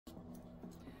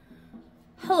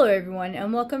Hello everyone,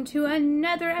 and welcome to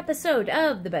another episode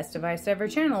of the Best Advice Ever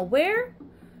channel, where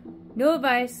no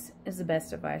advice is the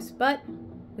best advice, but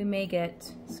we may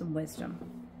get some wisdom.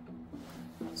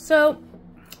 So,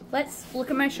 let's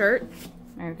look at my shirt.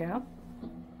 There we go.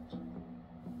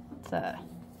 It's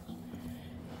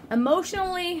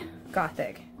emotionally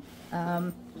gothic.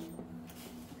 You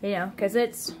know, because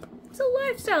it's a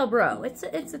lifestyle, bro. It's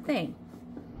a thing.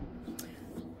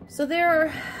 So there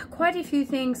are quite a few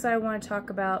things I want to talk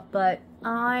about, but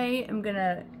I am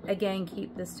gonna again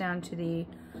keep this down to the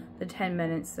 10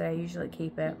 minutes that I usually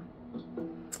keep it.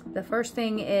 The first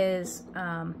thing is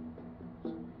I'm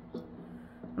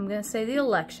gonna say the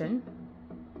election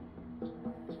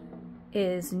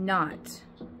is not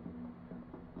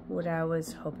what I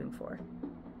was hoping for,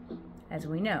 as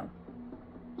we know,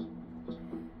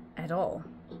 at all.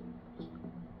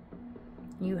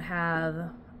 You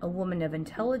have a woman of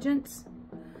intelligence,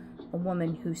 a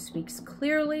woman who speaks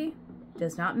clearly,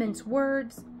 does not mince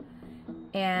words,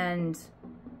 and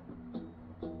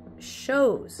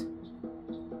shows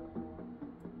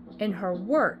in her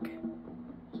work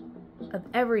of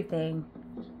everything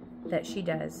that she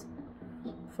does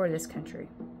for this country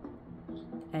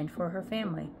and for her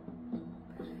family.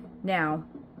 Now,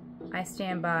 I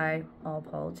stand by all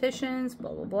politicians,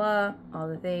 blah, blah, blah, all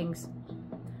the things.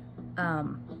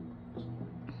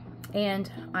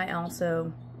 And I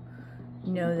also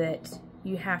know that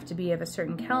you have to be of a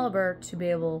certain caliber to be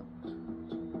able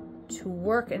to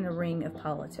work in the ring of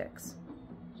politics.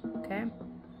 Okay?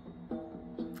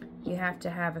 You have to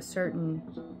have a certain,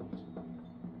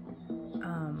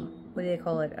 what do they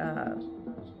call it?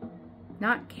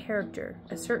 Not character,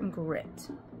 a certain grit.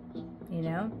 You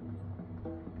know?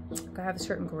 Gotta have a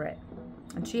certain grit.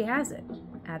 And she has it.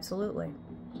 Absolutely.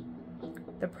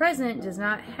 The president does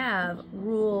not have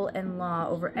rule and law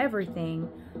over everything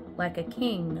like a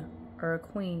king or a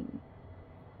queen.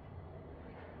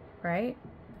 Right?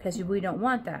 Because we don't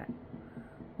want that.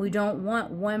 We don't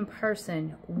want one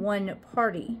person, one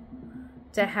party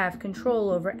to have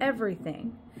control over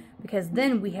everything. Because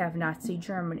then we have Nazi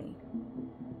Germany.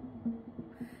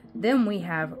 Then we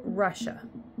have Russia.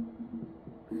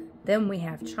 Then we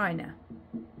have China.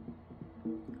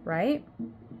 Right?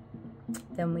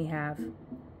 Then we have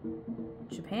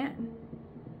Japan,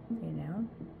 you know.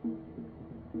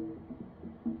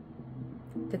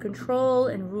 The control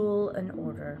and rule and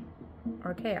order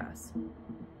are chaos.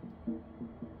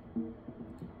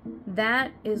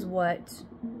 That is what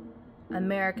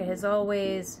America has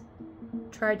always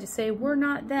tried to say. We're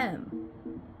not them.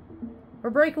 We're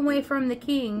breaking away from the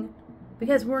king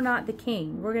because we're not the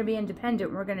king. We're going to be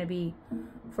independent. We're going to be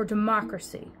for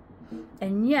democracy.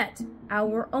 And yet,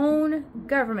 our own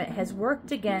government has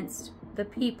worked against the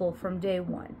people from day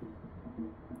one.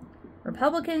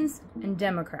 Republicans and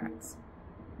Democrats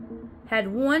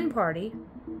had one party,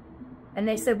 and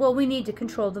they said, well, we need to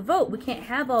control the vote. We can't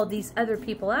have all these other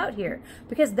people out here,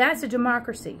 because that's a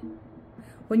democracy.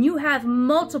 When you have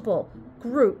multiple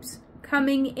groups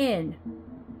coming in,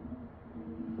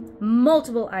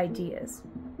 multiple ideas,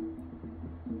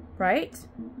 right?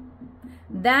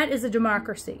 That is a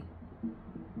democracy.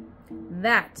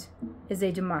 That is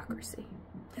a democracy.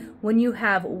 When you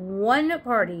have one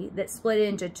party that's split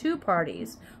into two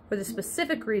parties for the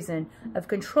specific reason of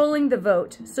controlling the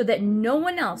vote so that no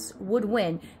one else would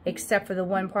win except for the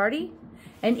one party,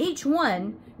 and each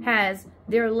one has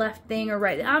their left thing or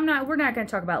right. We're not going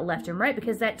to talk about left and right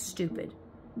because that's stupid.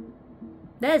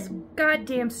 That is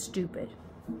goddamn stupid.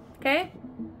 Okay?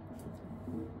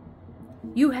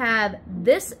 You have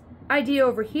this idea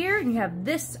over here and you have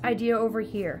this idea over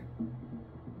here.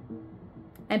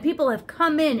 And people have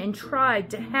come in and tried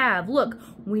to have, look,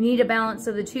 we need a balance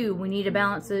of the two. We need a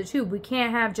balance of the two. We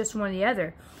can't have just one or the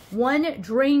other. One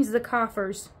drains the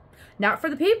coffers, not for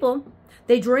the people.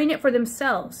 They drain it for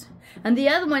themselves. And the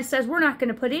other one says, we're not going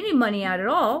to put any money out at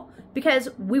all because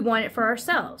we want it for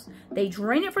ourselves. They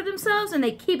drain it for themselves and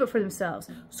they keep it for themselves.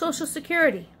 Social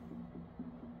Security,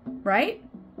 right?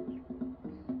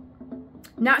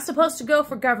 Not supposed to go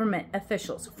for government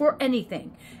officials, for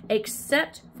anything,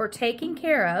 except for taking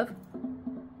care of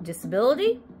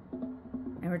disability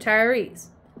and retirees.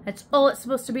 That's all it's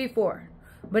supposed to be for.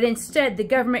 But instead, the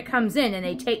government comes in and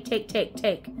they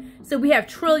take. So we have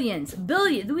trillions,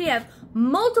 billions, we have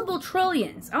multiple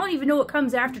trillions. I don't even know what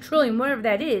comes after trillion, whatever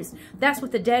that is. That's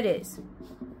what the debt is.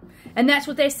 And that's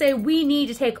what they say, we need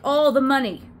to take all the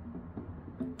money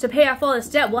to pay off all this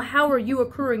debt. Well, how are you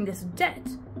accruing this debt?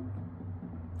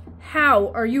 How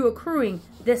are you accruing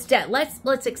this debt?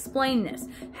 Let's explain this.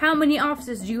 How many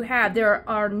offices do you have that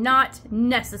are not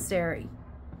necessary?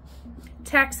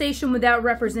 Taxation without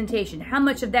representation. How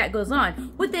much of that goes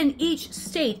on within each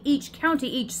state, each county,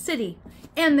 each city,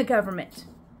 and the government?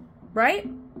 Right?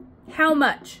 How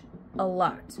much? A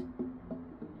lot.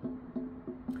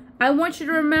 I want you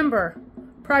to remember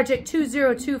Project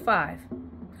 2025.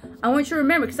 I want you to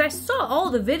remember, because I saw all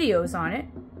the videos on it.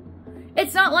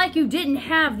 It's not like you didn't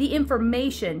have the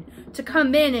information to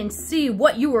come in and see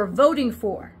what you were voting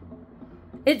for.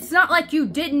 It's not like you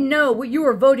didn't know what you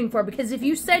were voting for, because if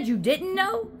you said you didn't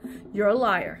know, you're a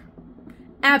liar.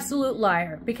 Absolute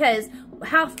liar. Because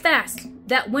how fast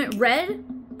that went red,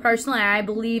 personally, I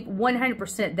believe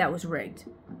 100% that was rigged.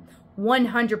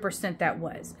 100% that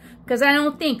was. Because I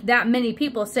don't think that many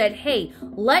people said, hey,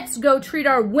 let's go treat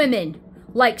our women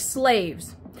like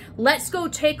slaves. Let's go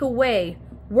take away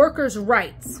workers'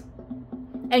 rights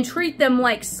and treat them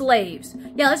like slaves.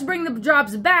 Yeah, let's bring the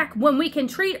jobs back when we can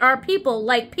treat our people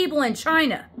like people in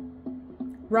China.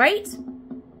 Right?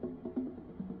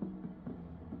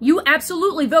 You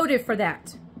absolutely voted for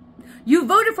that. You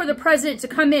voted for the president to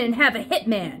come in and have a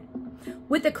hitman.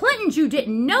 With the Clintons, you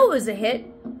didn't know it was a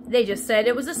hit. They just said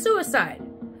it was a suicide.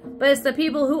 But it's the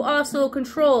people who also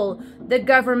control the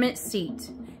government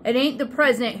seat. It ain't the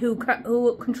president who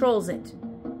controls it.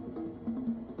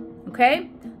 Okay?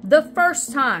 The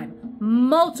first time,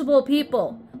 multiple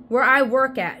people where I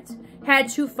work at had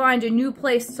to find a new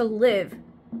place to live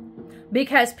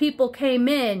because people came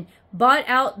in, bought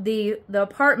out the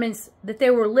apartments that they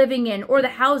were living in or the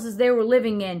houses they were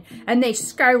living in, and they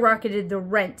skyrocketed the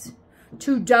rent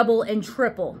to double and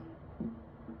triple.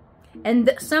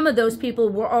 And some of those people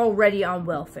were already on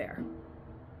welfare.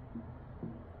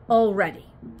 Already.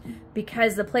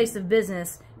 Because the place of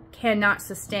business cannot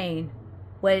sustain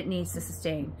what it needs to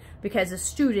sustain, because the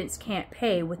students can't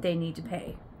pay what they need to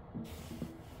pay.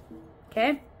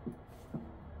 Okay?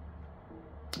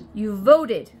 You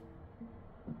voted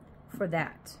for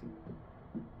that.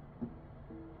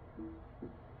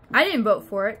 I didn't vote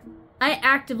for it. I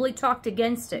actively talked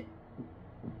against it.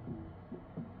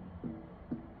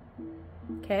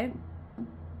 Okay?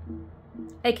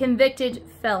 A convicted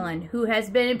felon who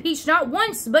has been impeached not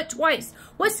once but twice.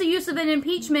 What's the use of an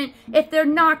impeachment if they're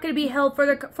not going to be held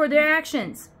for their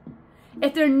actions?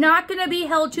 If they're not going to be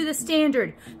held to the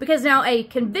standard? Because now a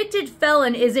convicted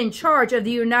felon is in charge of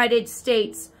the United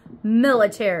States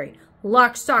military.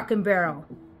 Lock, stock, and barrel.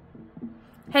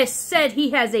 Has said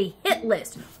he has a hit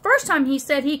list. First time he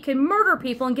said he can murder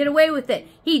people and get away with it.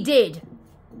 He did.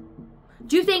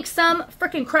 Do you think some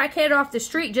freaking crackhead off the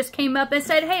street just came up and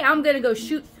said, hey, I'm going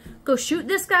to go shoot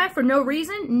this guy for no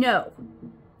reason? No.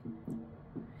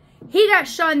 He got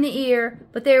shot in the ear,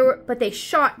 but they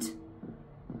shot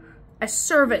a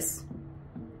service.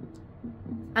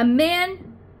 A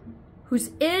man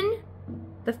who's in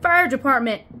the fire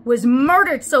department was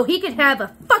murdered so he could have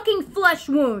a fucking flesh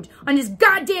wound on his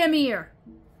goddamn ear.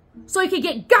 So he could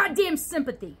get goddamn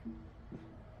sympathy.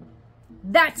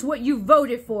 That's what you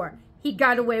voted for. He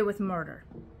got away with murder.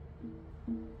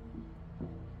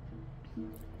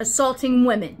 Assaulting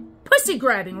women. Pussy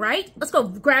grabbing, right? Let's go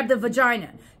grab the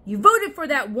vagina. You voted for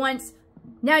that once.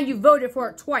 Now you voted for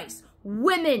it twice.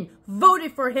 Women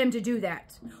voted for him to do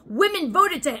that. Women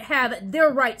voted to have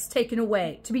their rights taken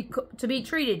away, to be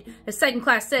treated as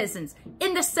second-class citizens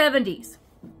in the 70s.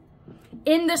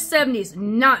 In the 70s,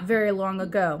 not very long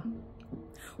ago.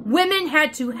 Women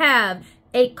had to have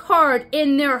a card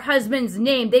in their husband's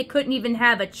name. They couldn't even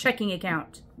have a checking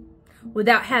account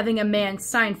without having a man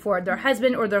sign for it, their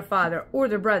husband or their father or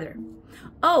their brother.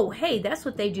 Oh, hey, that's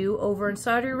what they do over in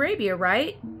Saudi Arabia,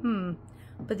 right?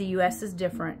 But the U.S. is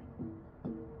different.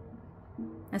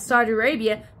 In Saudi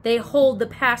Arabia, they hold the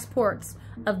passports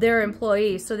of their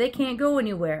employees, so they can't go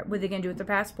anywhere. What are they going to do with their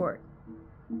passport?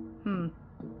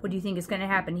 What do you think is going to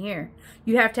happen here?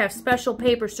 You have to have special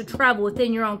papers to travel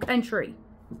within your own country.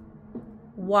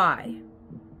 Why?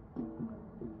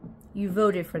 You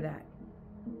voted for that.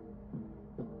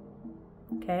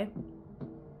 Okay?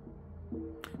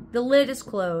 The lid is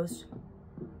closed.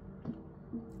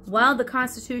 While the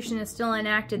Constitution is still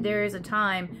enacted, there is a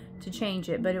time to change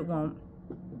it, but it won't.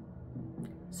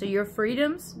 So your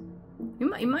freedoms, you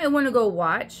might want to go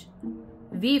watch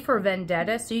V for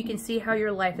Vendetta so you can see how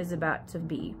your life is about to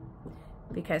be.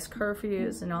 Because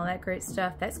curfews and all that great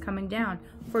stuff, that's coming down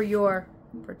for your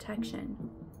protection.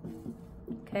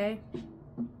 Okay?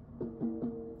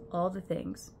 All the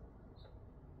things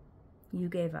you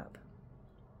gave up.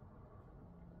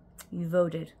 You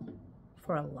voted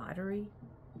for a lottery.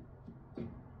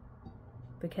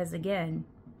 Because again,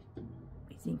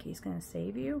 you think he's going to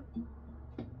save you?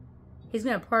 He's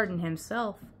going to pardon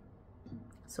himself.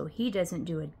 So he doesn't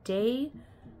do a day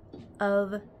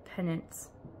of penance.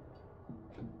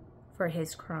 for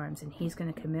his crimes, and he's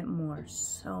going to commit more,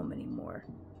 so many more.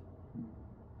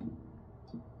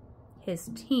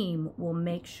 His team will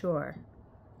make sure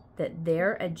that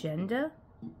their agenda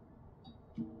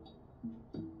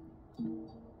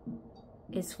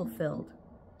is fulfilled.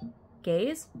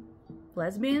 Gays,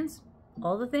 lesbians,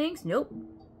 all the things, nope.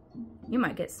 You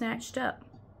might get snatched up.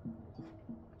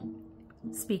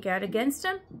 Speak out against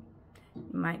them,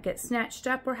 you might get snatched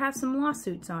up or have some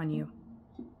lawsuits on you.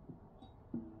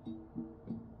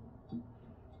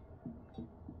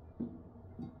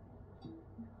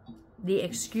 The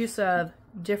excuse of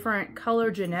different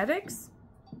color genetics,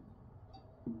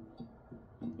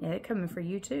 yeah, they're coming for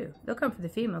you too. They'll come for the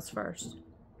females first.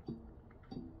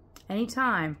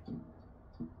 Anytime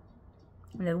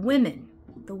the women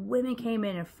came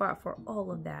in and fought for all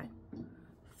of that.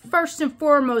 First and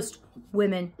foremost,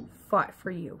 women fought for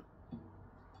you.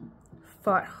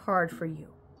 Fought hard for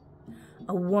you.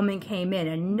 A woman came in,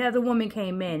 another woman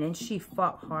came in, and she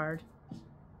fought hard.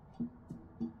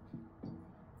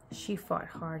 She fought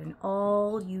hard, and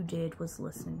all you did was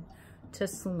listen to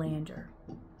slander.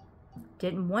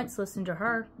 Didn't once listen to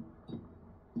her.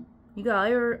 You got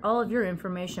all of your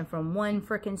information from one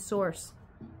frickin' source.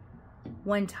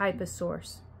 One type of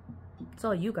source. That's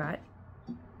all you got.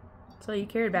 That's all you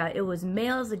cared about. It was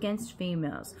males against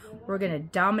females. We're gonna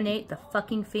dominate the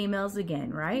fucking females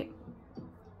again, right?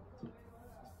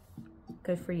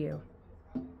 Good for you.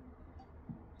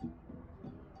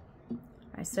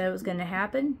 I said it was gonna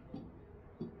happen.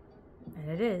 And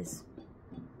it is.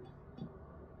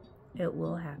 It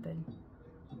will happen.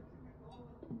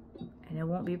 And it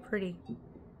won't be pretty.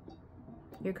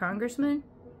 Your congressman,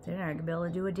 they're not gonna be able to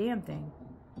do a damn thing.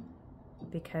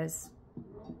 Because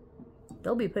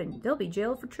they'll be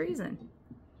jailed for treason.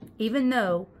 Even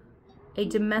though a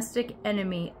domestic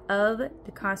enemy of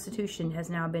the Constitution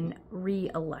has now been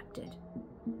re-elected.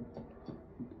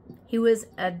 He was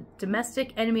a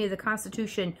domestic enemy of the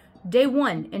Constitution day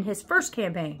one in his first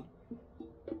campaign.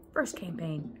 First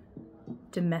campaign.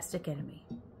 Domestic enemy.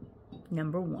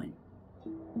 Number one.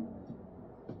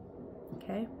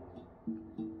 Okay?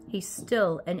 He's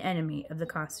still an enemy of the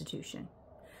Constitution.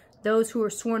 Those who are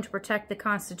sworn to protect the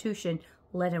Constitution,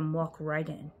 let him walk right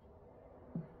in.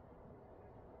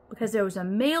 Because there was a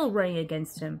male running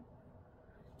against him.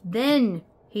 Then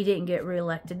he didn't get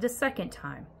reelected the second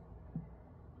time.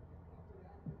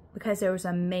 Because there was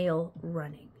a male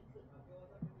running.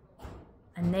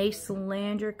 And they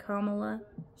slander Kamala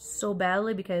so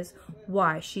badly because,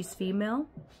 why? She's female?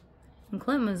 In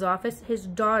Clinton's office, his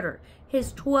daughter,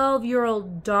 his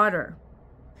 12-year-old daughter,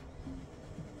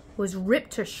 was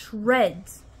ripped to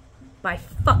shreds by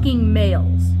fucking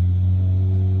males.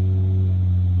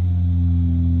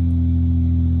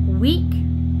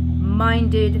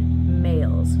 Weak-minded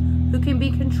males who can be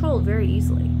controlled very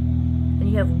easily. And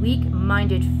you have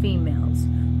weak-minded females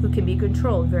who can be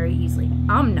controlled very easily.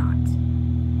 I'm not.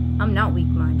 I'm not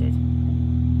weak-minded.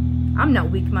 I'm not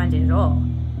weak-minded at all.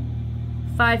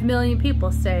 5 million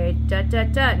people say,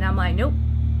 and I'm like, nope.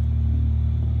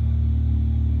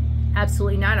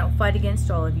 Absolutely not. I'll fight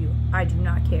against all of you. I do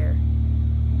not care.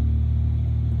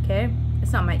 Okay?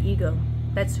 It's not my ego.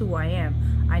 That's who I am.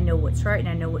 I know what's right and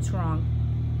I know what's wrong.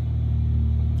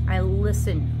 I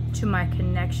listen to my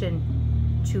connection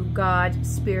to God,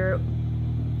 Spirit,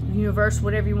 universe,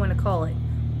 whatever you want to call it.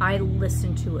 I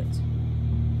listen to it.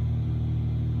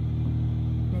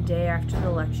 And the day after the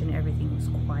election, everything was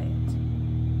quiet.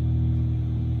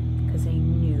 Because they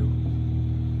knew.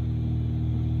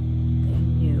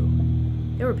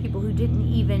 There were people who didn't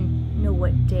even know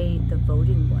what day the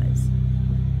voting was.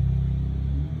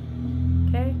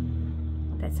 Okay?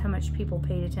 That's how much people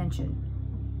paid attention.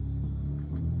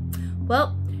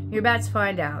 Well, you're about to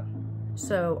find out.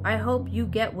 So I hope you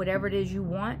get whatever it is you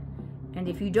want. And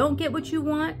if you don't get what you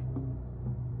want,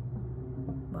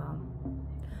 well,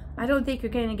 I don't think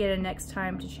you're going to get a next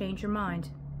time to change your mind.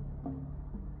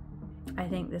 I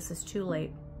think this is too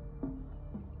late.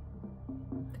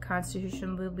 The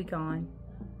Constitution will be gone.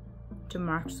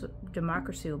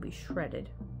 Democracy will be shredded.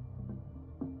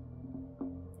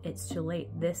 It's too late.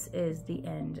 This is the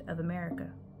end of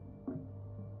America.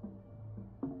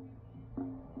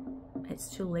 It's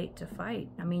too late to fight.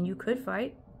 I mean, you could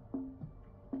fight.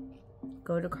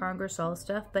 Go to Congress, all the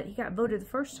stuff, but he got voted the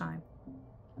first time.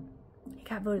 He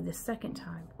got voted the second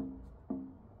time.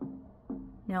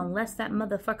 Now, unless that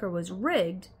motherfucker was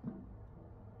rigged,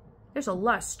 there's a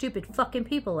lot of stupid fucking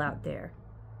people out there.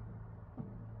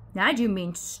 Now, I do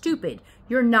mean stupid.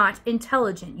 You're not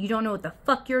intelligent. You don't know what the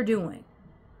fuck you're doing.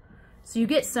 So you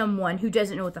get someone who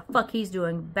doesn't know what the fuck he's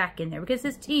doing back in there because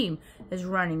his team is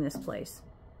running this place.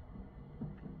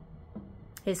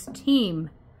 His team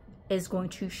is going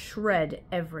to shred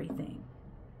everything.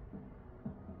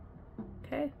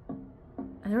 Okay? And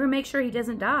they're going to make sure he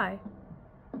doesn't die.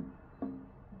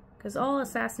 Because all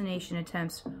assassination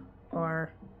attempts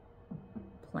are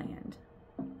planned.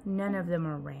 None of them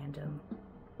are random.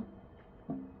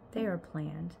 They are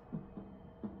planned.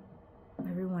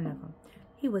 Every one of them.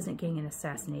 He wasn't getting an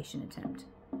assassination attempt.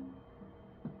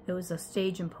 It was a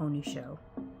stage and pony show.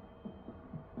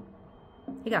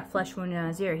 He got flesh wounded on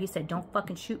his ear. He said, "Don't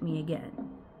fucking shoot me again."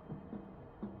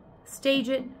 Stage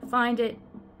it, find it,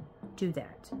 do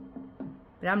that.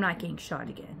 But I'm not getting shot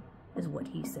again, is what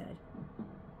he said.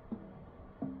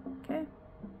 Okay?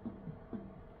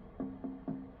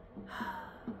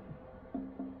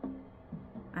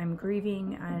 I'm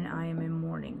grieving and I am in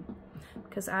mourning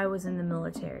because I was in the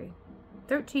military.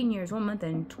 13 years, 1 month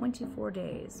and 24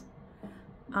 days.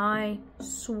 I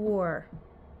swore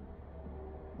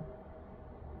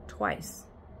twice,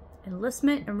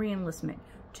 enlistment and re-enlistment,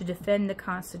 to defend the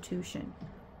Constitution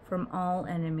from all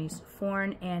enemies,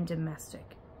 foreign and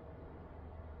domestic.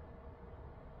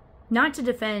 Not to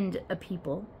defend a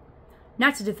people,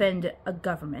 not to defend a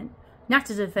government, not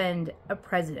to defend a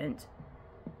president,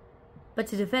 but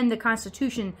to defend the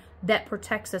Constitution that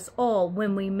protects us all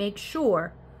when we make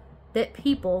sure that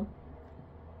people,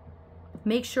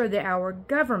 make sure that our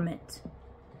government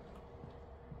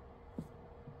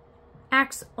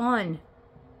acts on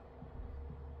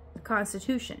the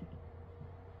Constitution.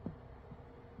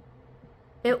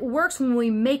 It works when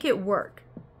we make it work.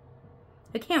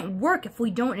 It can't work if we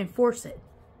don't enforce it.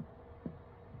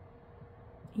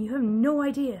 You have no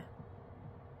idea.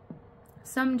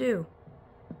 Some do.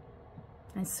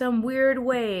 In some weird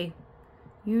way,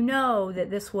 you know that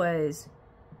this was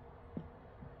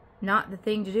not the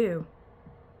thing to do.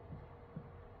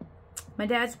 My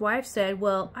dad's wife said,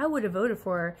 well, I would have voted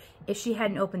for her if she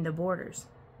hadn't opened the borders.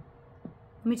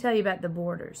 Let me tell you about the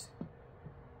borders.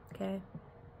 Okay?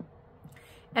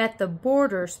 At the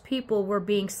borders, people were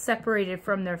being separated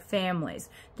from their families.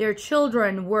 Their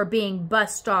children were being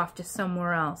bussed off to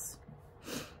somewhere else.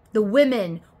 The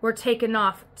women were taken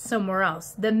off somewhere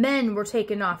else. The men were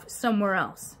taken off somewhere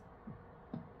else.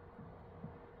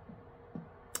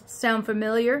 Sound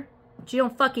familiar? But you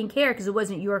don't fucking care because it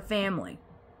wasn't your family.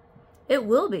 It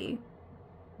will be.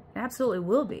 It absolutely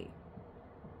will be.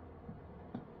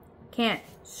 Can't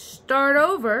start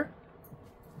over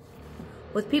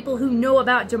with people who know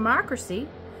about democracy.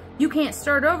 You can't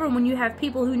start over when you have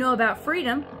people who know about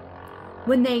freedom.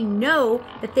 When they know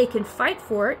that they can fight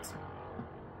for it,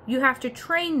 you have to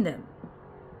train them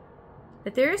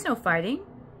that there is no fighting,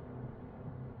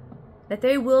 that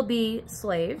they will be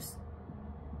slaves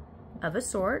of a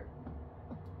sort,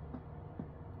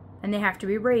 and they have to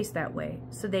be raised that way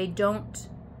so they don't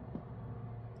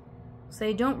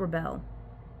rebel.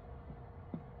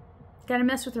 Gotta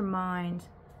mess with their mind.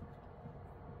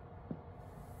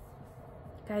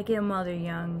 Gotta get them while they're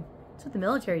young. That's what the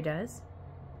military does.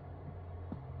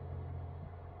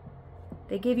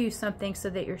 They give you something so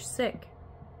that you're sick,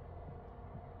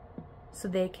 so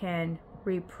they can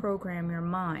reprogram your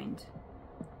mind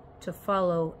to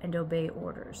follow and obey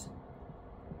orders.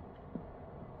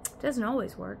 It doesn't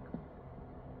always work.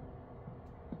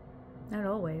 Not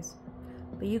always.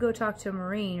 But you go talk to a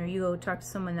Marine, or you go talk to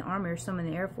someone in the Army or someone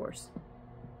in the Air Force.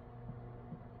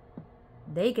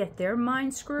 They get their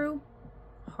mind screw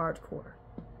hardcore.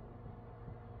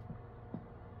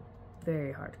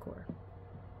 Very hardcore.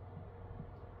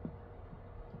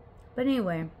 But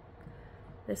anyway,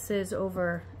 this is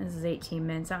over. This is 18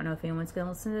 minutes. I don't know if anyone's going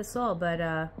to listen to this all, but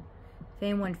if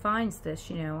anyone finds this,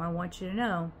 you know, I want you to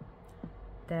know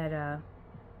that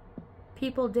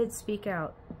people did speak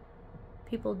out.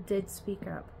 People did speak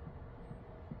up.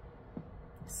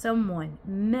 Someone,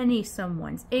 many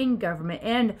someones in government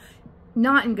and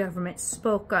not in government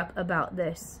spoke up about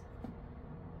this.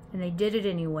 And they did it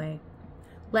anyway.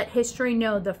 Let history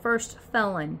know the first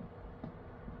felon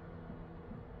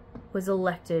was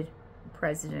elected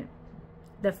president.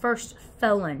 The first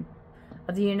felon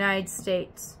of the United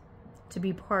States to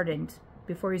be pardoned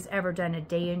before he's ever done a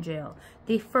day in jail.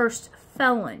 The first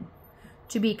felon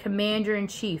to be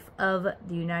commander-in-chief of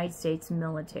the United States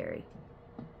military.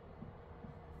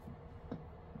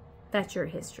 That's your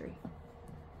history.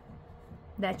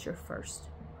 That's your first.